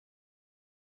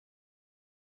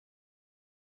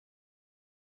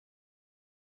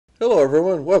Hello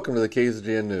everyone, welcome to the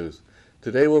KZGN News.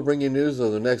 Today we'll bring you news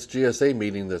of the next GSA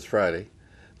meeting this Friday,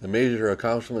 the major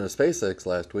accomplishment of SpaceX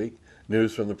last week,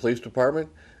 news from the police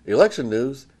department, election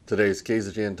news, today's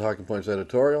KZGN Talking Points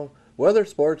editorial, weather,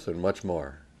 sports, and much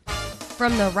more.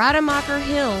 From the Rademacher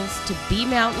Hills to Bee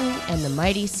Mountain and the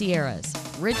mighty Sierras,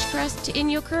 Ridgecrest to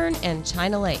Inyokern and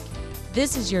China Lake,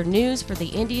 this is your news for the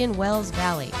Indian Wells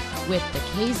Valley with the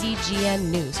KZGN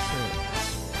News crew.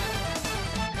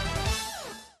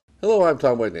 Hello, I'm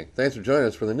Tom Whitney. Thanks for joining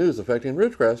us for the news affecting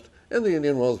Ridgecrest and the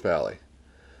Indian Wells Valley.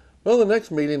 Well, the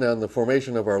next meeting on the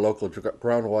formation of our local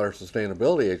groundwater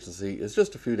sustainability agency is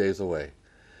just a few days away.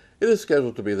 It is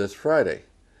scheduled to be this Friday.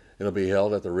 It'll be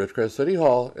held at the Ridgecrest City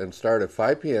Hall and start at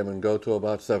 5 p.m. and go to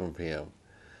about 7 p.m.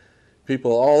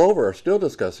 People all over are still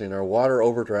discussing our water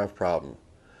overdraft problem.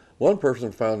 One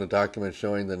person found a document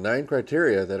showing the 9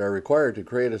 criteria that are required to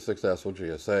create a successful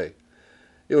GSA.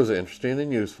 It was interesting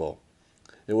and useful.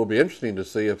 It will be interesting to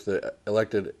see if the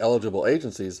elected eligible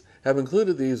agencies have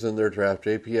included these in their draft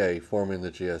JPA forming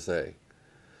the GSA.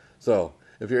 So,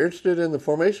 if you're interested in the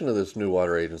formation of this new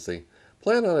water agency,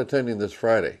 plan on attending this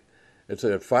Friday. It's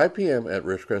at 5 p.m. at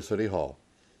Ridgecrest City Hall.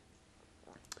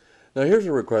 Now here's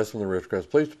a request from the Ridgecrest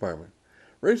Police Department.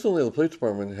 Recently, the police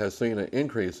department has seen an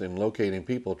increase in locating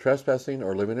people trespassing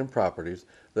or living in properties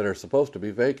that are supposed to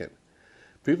be vacant.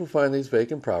 People find these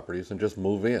vacant properties and just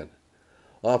move in.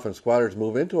 Often squatters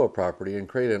move into a property and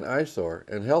create an eyesore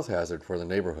and health hazard for the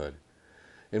neighborhood.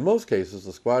 In most cases,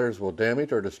 the squatters will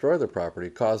damage or destroy the property,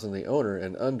 causing the owner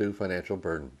an undue financial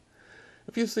burden.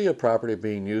 If you see a property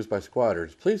being used by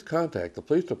squatters, please contact the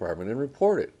police department and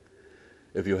report it.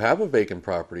 If you have a vacant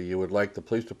property you would like the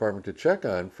police department to check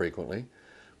on frequently,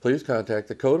 please contact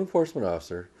the Code Enforcement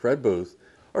Officer, Fred Booth,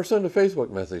 or send a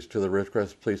Facebook message to the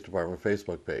Ridgecrest Police Department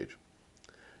Facebook page.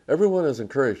 Everyone is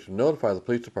encouraged to notify the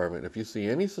police department if you see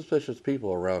any suspicious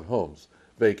people around homes,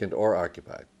 vacant or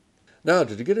occupied. Now,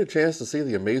 did you get a chance to see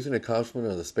the amazing accomplishment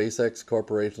of the SpaceX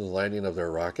Corporation's landing of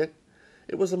their rocket?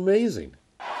 It was amazing.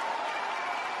 So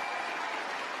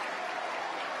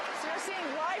you're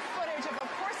seeing live footage of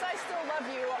Course I Still Love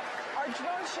You, our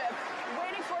drone ship,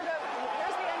 waiting for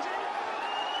where's the engine?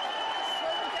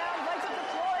 Slow it down, lights are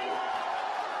deployed.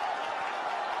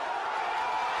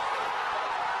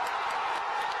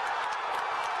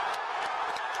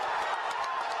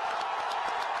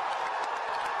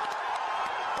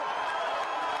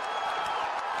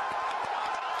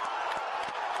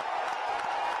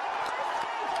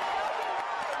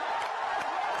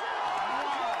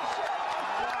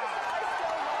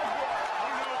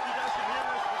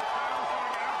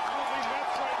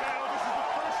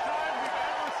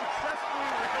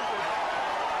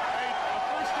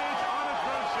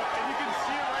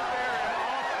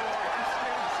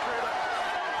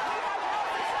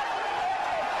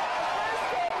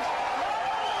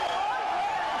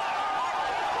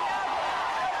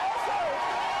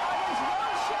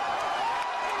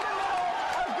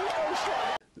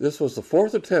 This was the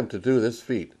 4th attempt to do this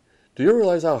feat. Do you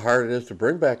realize how hard it is to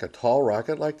bring back a tall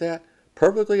rocket like that,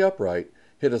 perfectly upright,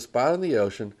 hit a spot in the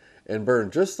ocean, and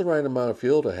burn just the right amount of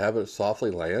fuel to have it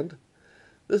softly land?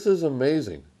 This is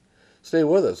amazing. Stay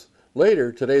with us.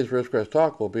 Later, today's Ridgecrest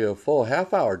Talk will be a full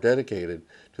half hour dedicated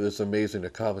to this amazing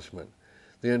accomplishment.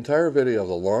 The entire video of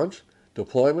the launch,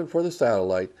 deployment for the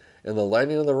satellite, and the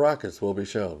landing of the rockets will be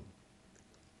shown.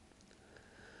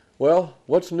 Well,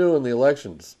 what's new in the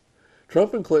elections?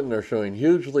 Trump and Clinton are showing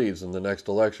huge leads in the next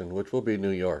election, which will be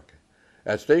New York.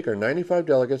 At stake are 95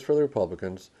 delegates for the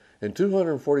Republicans and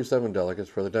 247 delegates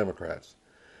for the Democrats.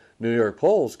 New York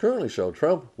polls currently show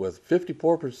Trump with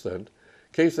 54%,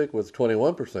 Kasich with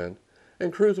 21%,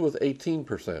 and Cruz with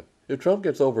 18%. If Trump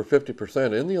gets over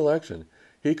 50% in the election,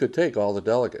 he could take all the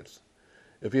delegates.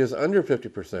 If he is under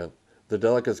 50%, the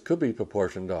delegates could be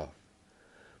proportioned off.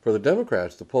 For the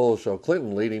Democrats, the polls show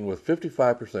Clinton leading with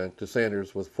 55% to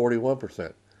Sanders with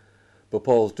 41%, but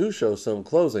polls do show some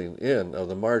closing in of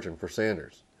the margin for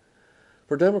Sanders.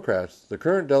 For Democrats, the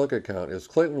current delegate count is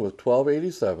Clinton with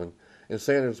 1,287 and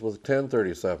Sanders with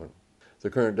 1,037. The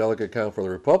current delegate count for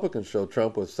the Republicans show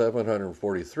Trump with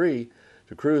 743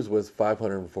 to Cruz with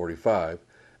 545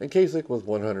 and Kasich with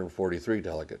 143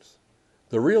 delegates.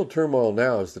 The real turmoil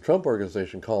now is the Trump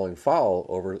organization calling foul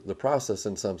over the process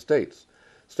in some states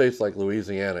like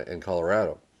Louisiana and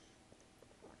Colorado.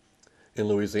 In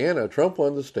Louisiana, Trump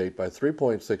won the state by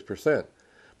 3.6%,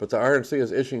 but the RNC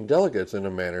is issuing delegates in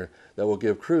a manner that will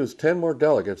give Cruz 10 more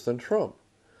delegates than Trump.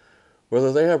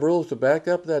 Whether they have rules to back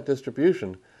up that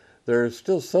distribution, there is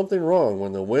still something wrong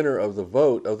when the winner of the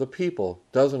vote of the people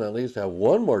doesn't at least have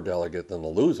one more delegate than the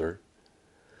loser.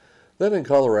 Then in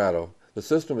Colorado, The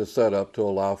system is set up to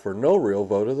allow for no real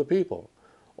vote of the people.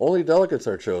 Only delegates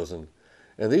are chosen,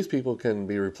 and these people can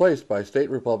be replaced by state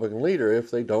Republican leader if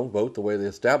they don't vote the way the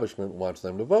establishment wants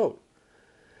them to vote.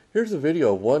 Here's a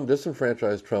video of one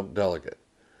disenfranchised Trump delegate.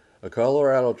 A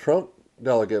Colorado Trump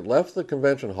delegate left the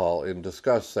convention hall in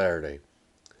disgust Saturday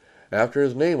after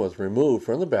his name was removed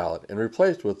from the ballot and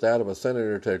replaced with that of a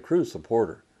Senator Ted Cruz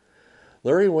supporter.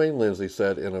 Larry Wayne Lindsay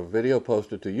said in a video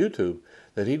posted to YouTube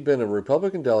that he'd been a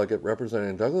Republican delegate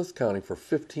representing Douglas County for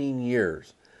 15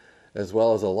 years, as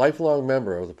well as a lifelong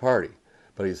member of the party,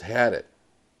 but he's had it.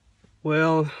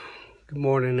 Well, good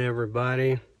morning,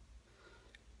 everybody.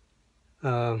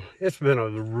 It's been a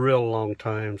real long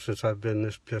time since I've been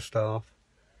this pissed off.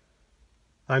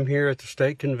 I'm here at the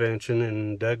state convention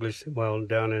in Douglas, well,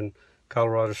 down in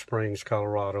Colorado Springs,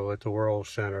 Colorado, at the World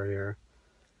Center here.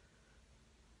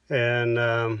 And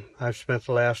I've spent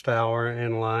the last hour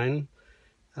in line.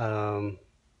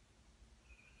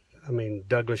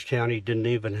 Douglas County didn't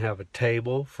even have a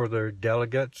table for their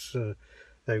delegates.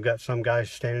 They've got some guy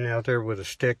standing out there with a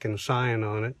stick and sign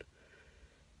on it.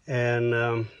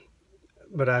 And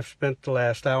but I've spent the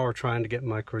last hour trying to get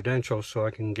my credentials so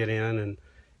I can get in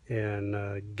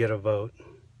and get a vote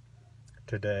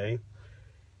today.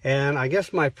 And I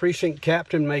guess my precinct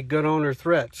captain made good on her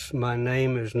threats. My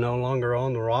name is no longer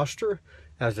on the roster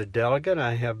as a delegate.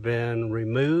 I have been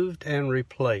removed and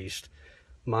replaced.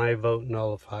 My vote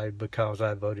nullified because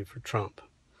I voted for Trump.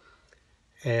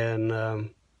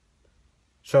 And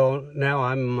so now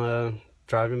I'm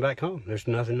driving back home. There's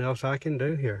nothing else I can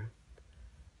do here.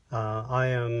 I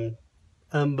am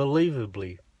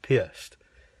unbelievably pissed.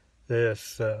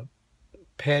 This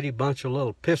patty bunch of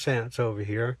little piss ants over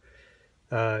here,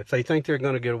 if they think they're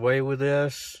going to get away with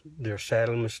this, they're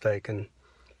sadly mistaken.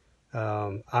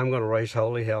 I'm going to raise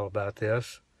holy hell about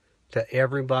this to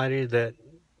everybody that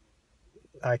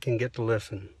I can get to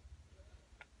listen.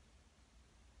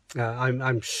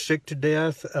 I'm sick to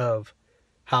death of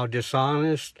how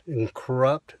dishonest and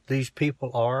corrupt these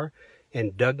people are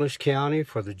in Douglas County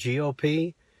for the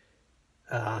GOP.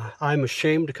 I'm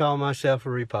ashamed to call myself a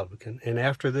Republican, and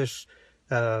after this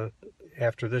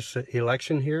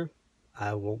election here,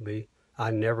 I won't be.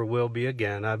 I never will be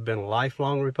again. I've been a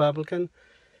lifelong Republican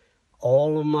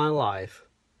all of my life,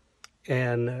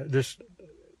 and this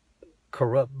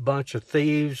corrupt bunch of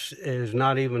thieves is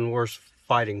not even worth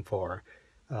fighting for.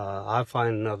 I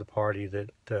find another party that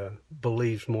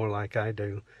believes more like I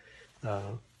do.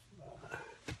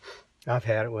 I've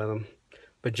had it with them.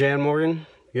 But Jan Morgan,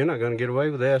 you're not going to get away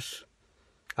with this.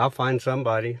 I'll find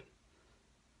somebody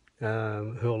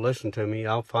who'll listen to me.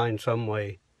 I'll find some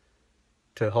way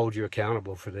to hold you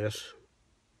accountable for this.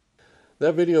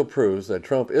 That video proves that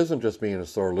Trump isn't just being a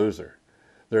sore loser.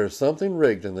 There is something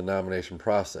rigged in the nomination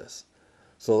process.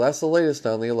 So that's the latest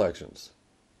on the elections.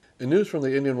 In news from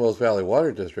the Indian Wells Valley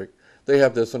Water District, they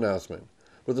have this announcement.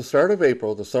 With the start of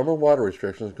April, the summer water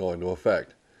restrictions go into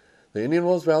effect. The Indian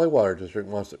Wells Valley Water District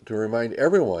wants to remind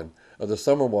everyone of the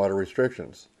summer water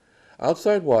restrictions.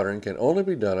 Outside watering can only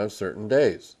be done on certain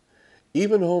days.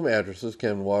 Even home addresses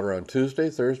can water on Tuesday,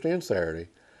 Thursday, and Saturday.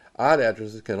 Odd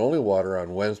addresses can only water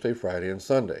on Wednesday, Friday, and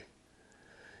Sunday.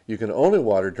 You can only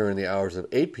water during the hours of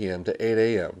 8 p.m. to 8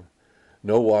 a.m.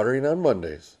 No watering on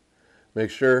Mondays. Make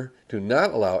sure to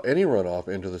not allow any runoff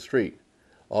into the street.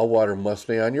 All water must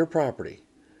stay on your property.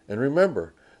 And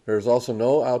remember, there is also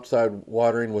no outside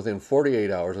watering within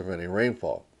 48 hours of any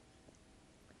rainfall.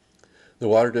 The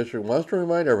Water District wants to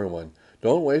remind everyone,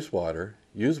 don't waste water,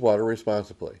 use water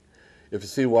responsibly. If you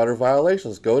see water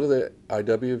violations, go to the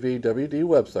IWVWD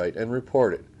website and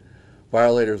report it.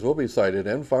 Violators will be cited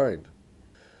and fined.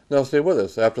 Now stay with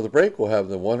us. After the break, we'll have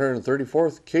the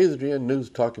 134th KZGN News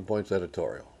Talking Points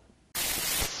editorial.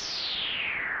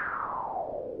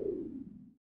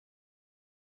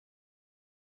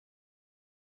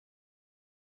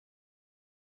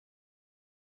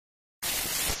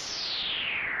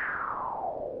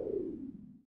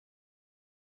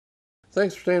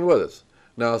 Thanks for staying with us.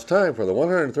 Now it's time for the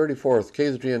 134th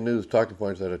KZGN News Talking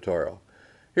Points editorial.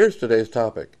 Here's today's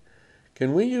topic.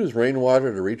 Can we use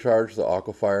rainwater to recharge the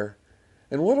aquifer?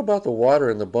 And what about the water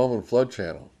in the Bowman flood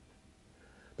channel?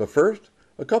 But first,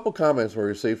 a couple comments were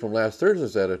received from last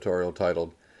Thursday's editorial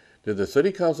titled, Did the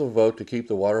City Council vote to keep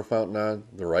the water fountain on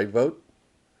the right vote?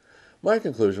 My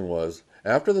conclusion was,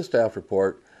 after the staff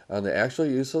report on the actual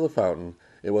use of the fountain,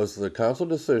 it was the council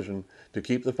decision to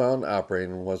keep the fountain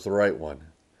operating was the right one.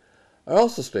 I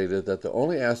also stated that the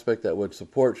only aspect that would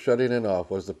support shutting it off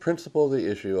was the principle of the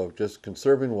issue of just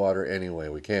conserving water any way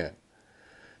we can.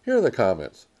 Here are the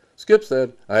comments. Skip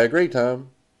said, I agree, Tom.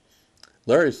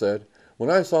 Larry said,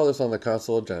 when I saw this on the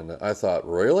council agenda, I thought,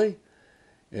 really?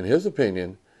 in his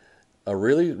opinion, a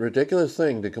really ridiculous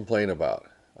thing to complain about.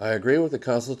 I agree with the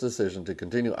council's decision to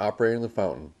continue operating the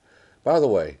fountain. By the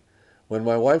way, when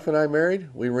my wife and I married,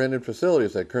 we rented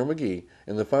facilities at Kerr-McGee,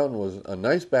 and the fountain was a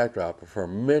nice backdrop for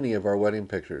many of our wedding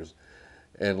pictures.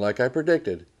 And like I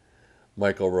predicted,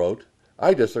 Michael wrote,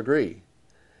 I disagree.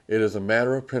 It is a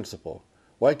matter of principle.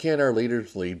 Why can't our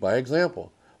leaders lead by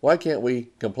example? Why can't we,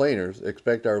 complainers,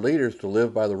 expect our leaders to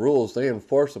live by the rules they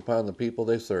enforce upon the people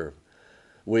they serve?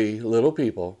 We, little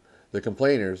people, the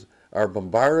complainers, are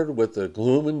bombarded with the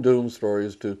gloom and doom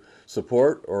stories to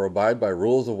support or abide by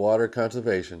rules of water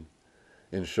conservation.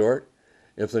 In short,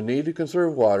 if the need to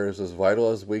conserve water is as vital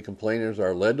as we complainers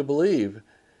are led to believe,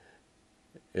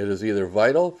 it is either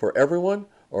vital for everyone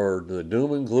or the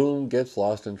doom and gloom gets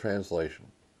lost in translation.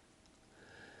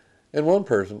 And one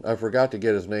person, I forgot to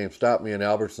get his name, stopped me in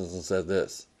Albertsons and said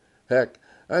this, heck,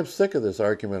 I'm sick of this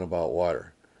argument about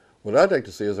water. What I'd like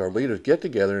to see is our leaders get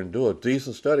together and do a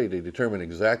decent study to determine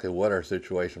exactly what our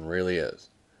situation really is.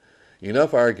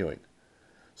 Enough arguing.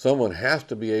 Someone has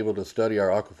to be able to study our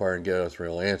aquifer and get us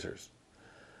real answers.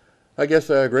 I guess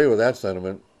I agree with that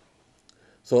sentiment.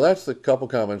 So that's the couple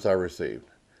comments I received.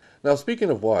 Now, speaking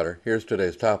of water, here's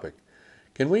today's topic.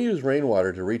 Can we use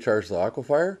rainwater to recharge the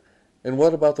aquifer? And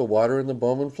what about the water in the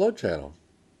Bowman flood channel?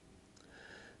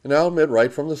 And I'll admit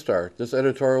right from the start, this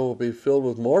editorial will be filled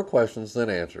with more questions than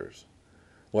answers.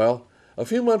 Well, a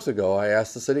few months ago, I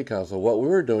asked the City Council what we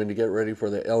were doing to get ready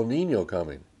for the El Nino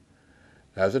coming.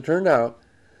 As it turned out,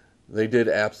 they did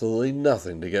absolutely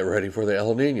nothing to get ready for the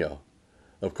El Nino.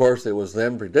 Of course, it was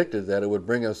then predicted that it would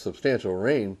bring us substantial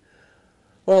rain.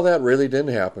 Well, that really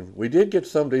didn't happen. We did get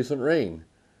some decent rain,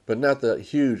 but not the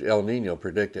huge El Nino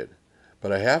predicted.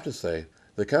 But I have to say,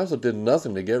 the council did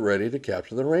nothing to get ready to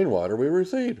capture the rainwater we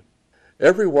received.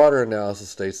 Every water analysis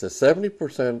states that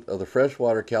 70% of the fresh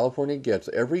water California gets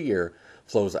every year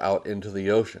flows out into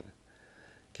the ocean.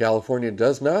 California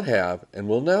does not have and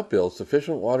will not build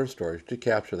sufficient water storage to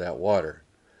capture that water.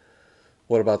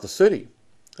 What about the city?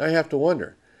 I have to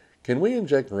wonder, can we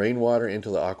inject rainwater into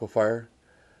the aquifer?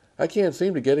 I can't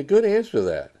seem to get a good answer to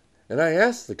that. And I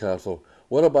asked the council,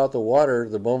 what about the water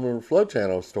the Bowman flood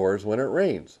channel stores when it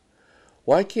rains?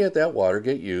 Why can't that water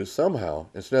get used somehow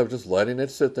instead of just letting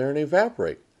it sit there and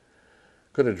evaporate?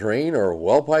 Could a drain or a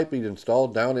well pipe be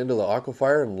installed down into the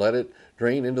aquifer and let it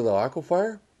drain into the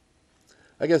aquifer?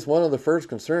 I guess one of the first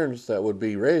concerns that would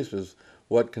be raised is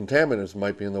what contaminants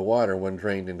might be in the water when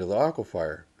drained into the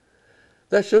aquifer.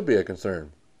 That should be a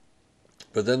concern.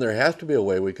 But then there has to be a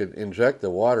way we could inject the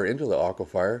water into the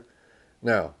aquifer.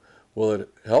 Now, will it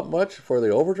help much for the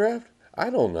overdraft?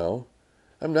 I don't know.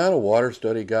 I'm not a water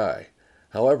study guy.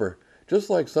 However, just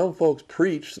like some folks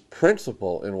preach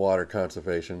principle in water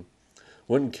conservation,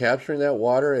 wouldn't capturing that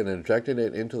water and injecting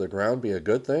it into the ground be a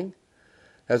good thing?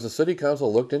 Has the City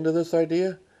Council looked into this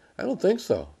idea? I don't think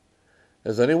so.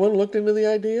 Has anyone looked into the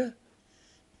idea?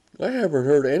 I haven't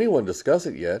heard anyone discuss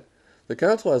it yet. The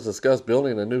Council has discussed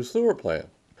building a new sewer plant.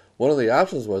 One of the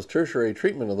options was tertiary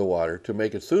treatment of the water to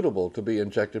make it suitable to be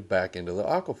injected back into the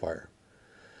aquifer.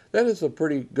 That is a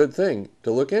pretty good thing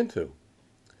to look into.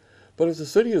 But if the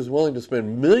city is willing to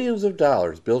spend millions of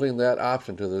dollars building that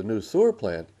option to the new sewer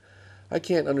plant, I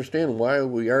can't understand why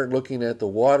we aren't looking at the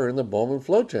water in the Bowman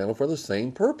flood channel for the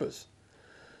same purpose.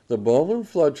 The Bowman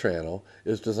flood channel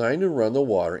is designed to run the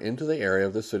water into the area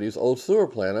of the city's old sewer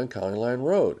plant on County Line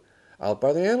Road, out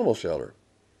by the animal shelter.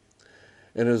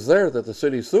 And it is there that the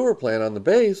city's sewer plant on the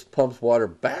base pumps water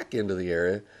back into the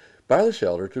area by the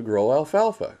shelter to grow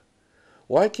alfalfa.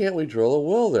 Why can't we drill a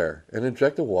well there and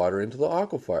inject the water into the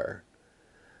aquifer?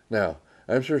 Now,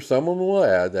 I'm sure someone will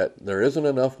add that there isn't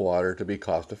enough water to be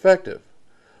cost effective.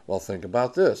 Well, think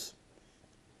about this.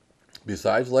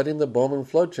 Besides letting the Bowman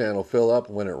flood channel fill up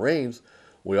when it rains,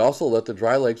 we also let the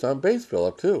dry lakes on base fill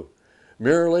up too.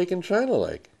 Mirror Lake and China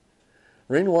Lake.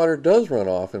 Rainwater does run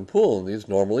off and pool in these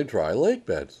normally dry lake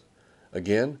beds.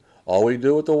 Again, all we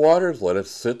do with the water is let it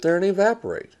sit there and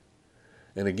evaporate.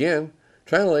 And again,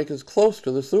 China Lake is close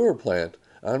to the sewer plant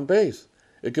on base.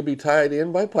 It could be tied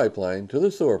in by pipeline to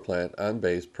the sewer plant on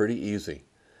base pretty easy.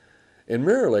 And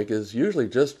Mirror Lake is usually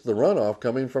just the runoff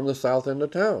coming from the south end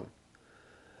of town.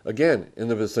 Again, in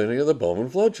the vicinity of the Bowman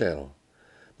flood channel.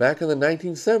 Back in the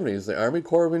 1970s, the Army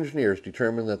Corps of Engineers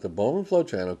determined that the Bowman flood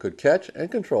channel could catch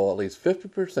and control at least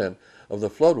 50% of the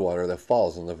floodwater that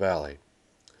falls in the valley.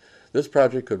 This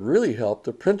project could really help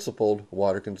the principled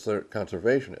water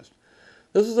conservationists.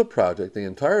 This is a project the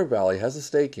entire valley has a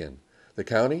stake in. The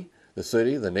county, the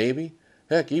city, the Navy,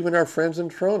 heck, even our friends in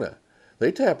Trona.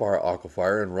 They tap our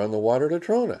aquifer and run the water to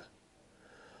Trona.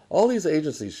 All these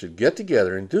agencies should get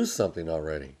together and do something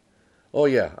already. Oh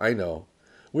yeah, I know.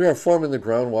 We are forming the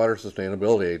Groundwater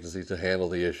Sustainability Agency to handle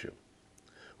the issue,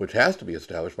 which has to be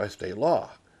established by state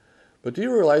law. But do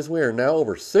you realize we are now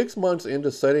over 6 months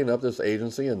into setting up this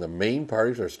agency and the main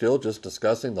parties are still just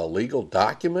discussing the legal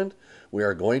document we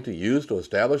are going to use to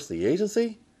establish the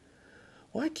agency?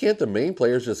 Why can't the main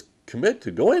players just commit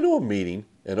to going to a meeting,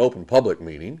 an open public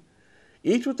meeting,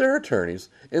 each with their attorneys,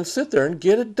 and sit there and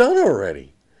get it done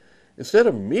already? Instead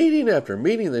of meeting after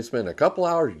meeting, they spend a couple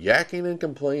hours yakking and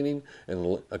complaining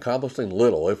and accomplishing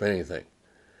little, if anything.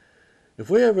 If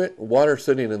we have water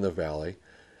sitting in the valley,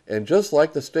 and just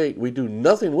like the state, we do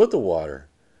nothing with the water,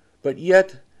 but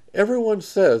yet everyone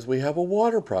says we have a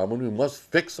water problem we must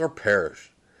fix or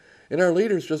perish, and our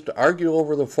leaders just argue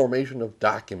over the formation of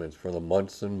documents for the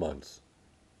months and months.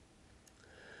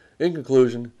 In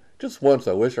conclusion, just once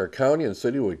I wish our county and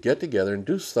city would get together and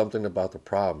do something about the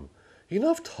problem.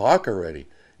 Enough talk already.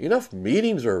 Enough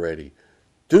meetings already.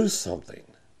 Do something.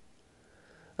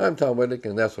 I'm Tom Whitnick,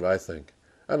 and that's what I think.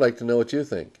 I'd like to know what you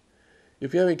think.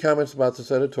 If you have any comments about this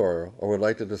editorial or would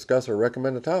like to discuss or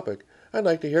recommend a topic, I'd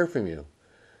like to hear from you.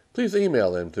 Please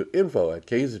email them to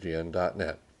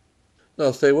info@kzgn.net.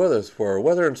 Now stay with us for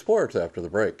weather and sports after the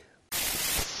break.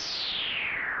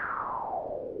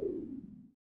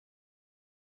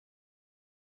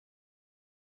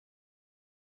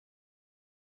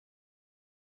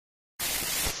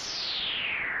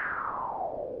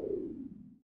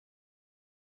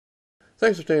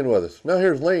 Thanks for staying with us. Now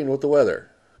here's Lane with the weather.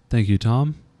 Thank you,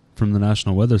 Tom. From the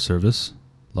National Weather Service,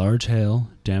 large hail,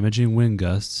 damaging wind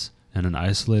gusts, and an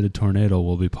isolated tornado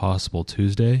will be possible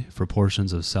Tuesday for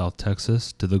portions of South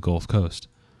Texas to the Gulf Coast.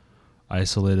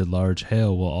 Isolated large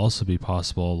hail will also be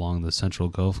possible along the central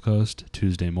Gulf Coast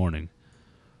Tuesday morning.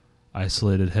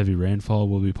 Isolated heavy rainfall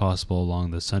will be possible along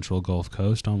the central Gulf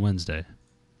Coast on Wednesday.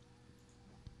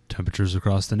 Temperatures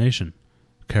across the nation.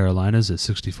 Carolinas at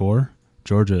 64,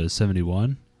 Georgia is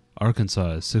 71,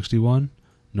 Arkansas is 61,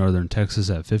 Northern Texas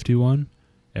at 51,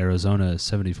 Arizona at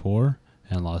 74,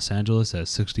 and Los Angeles at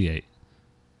 68.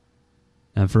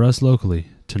 And for us locally,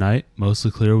 tonight, mostly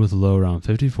clear with a low around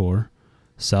 54,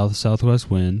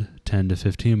 south-southwest wind 10 to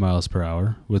 15 miles per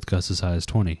hour with gusts as high as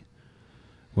 20.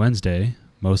 Wednesday,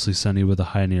 mostly sunny with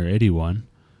a high near 81,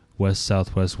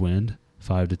 west-southwest wind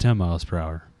 5 to 10 miles per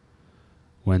hour.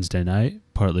 Wednesday night,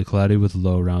 partly cloudy with a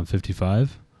low around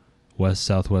 55,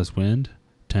 west-southwest wind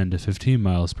 10 to 15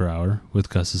 miles per hour with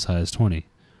gusts as high as 20.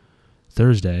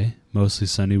 Thursday, mostly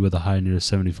sunny with a high near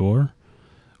 74,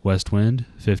 west wind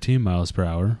 15 miles per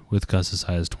hour with gusts as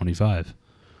high as 25.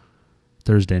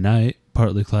 Thursday night,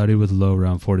 partly cloudy with a low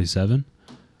around 47,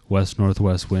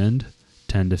 west-northwest wind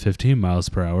 10 to 15 miles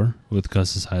per hour with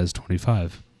gusts as high as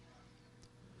 25.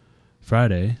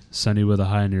 Friday, sunny with a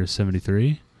high near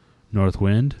 73, north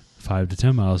wind 5 to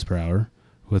 10 miles per hour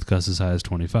with gusts as high as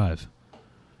 25.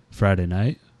 Friday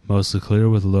night, mostly clear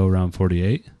with a low around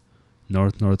 48,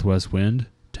 north-northwest wind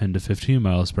 10 to 15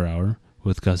 miles per hour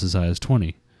with gusts as high as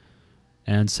 20.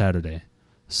 And Saturday,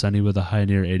 sunny with a high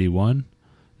near 81,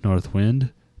 north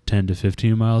wind 10 to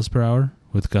 15 miles per hour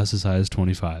with gusts as high as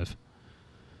 25.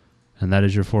 And that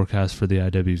is your forecast for the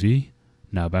IWV.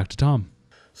 Now back to Tom.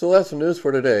 So that's the news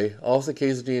for today. Also,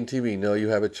 KZGN-TV know you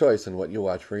have a choice in what you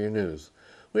watch for your news.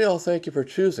 We all thank you for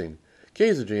choosing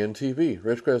KZGN-TV,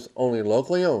 Ridgecrest's only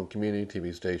locally owned community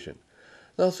TV station.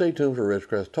 Now stay tuned for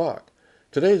Ridgecrest Talk.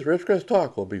 Today's Ridgecrest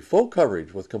Talk will be full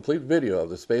coverage with complete video of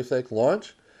the SpaceX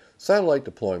launch, satellite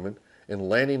deployment, and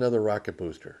landing of the rocket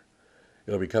booster.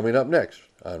 It'll be coming up next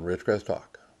on Ridgecrest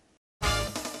Talk.